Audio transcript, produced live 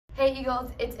Hey Eagles,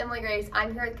 it's Emily Grace.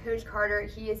 I'm here with Coach Carter.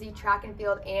 He is the track and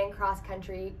field and cross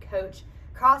country coach.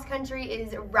 Cross country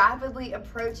is rapidly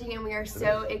approaching and we are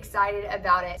so excited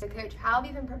about it. So Coach, how have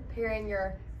you been preparing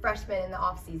your freshmen in the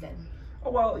off season?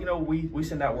 Oh, well, you know, we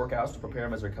send out workouts to prepare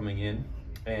them as they're coming in,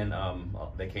 and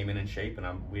they came in shape,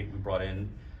 and we brought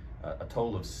in a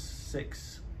total of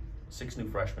six new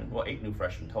freshmen, well, 8 new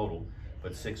freshmen total,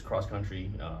 but 6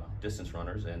 cross-country distance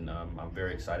runners, and I'm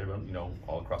very excited about them, you know,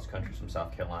 all across the country, from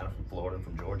South Carolina, from Florida, and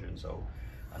from Georgia, and so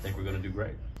I think we're going to do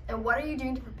great. And what are you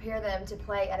doing to prepare them to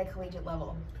play at a collegiate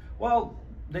level? Well,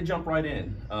 they jump right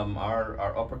in.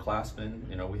 Our upperclassmen,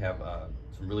 you know, we have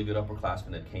some really good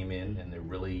upperclassmen that came in, and they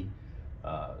really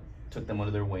took them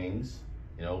under their wings,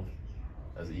 you know,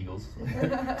 as the Eagles,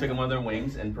 took them under their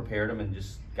wings and prepared them and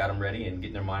just got them ready and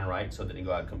getting their mind right so that they can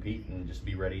go out and compete and just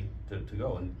be ready to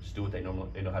go and just do what they know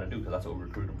how to do, because that's what we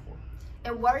recruit them for.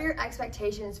 And what are your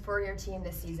expectations for your team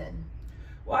this season?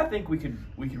 Well, I think we could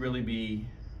really be,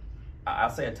 I'll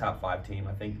say, a top 5 team.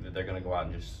 I think that they're going to go out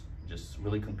and just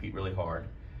really compete really hard,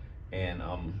 and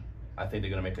I think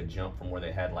they're going to make a jump from where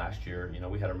they had last year. You know,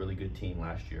 we had a really good team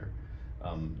last year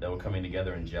that were coming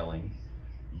together and gelling,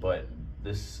 but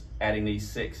adding these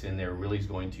 6 in there really is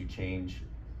going to change,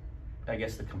 I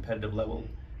guess, the competitive level,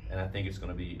 and I think it's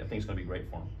going to be great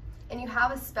for them. And you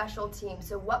have a special team,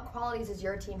 so what qualities does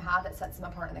your team have that sets them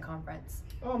apart in the conference?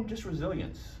 Just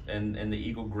resilience and the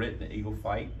Eagle grit and the Eagle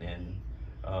fight, and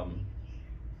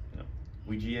you know,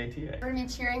 we GATA. We're going to be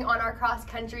cheering on our cross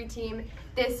country team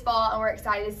this fall, and we're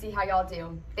excited to see how y'all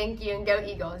do. Thank you, and go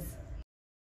Eagles.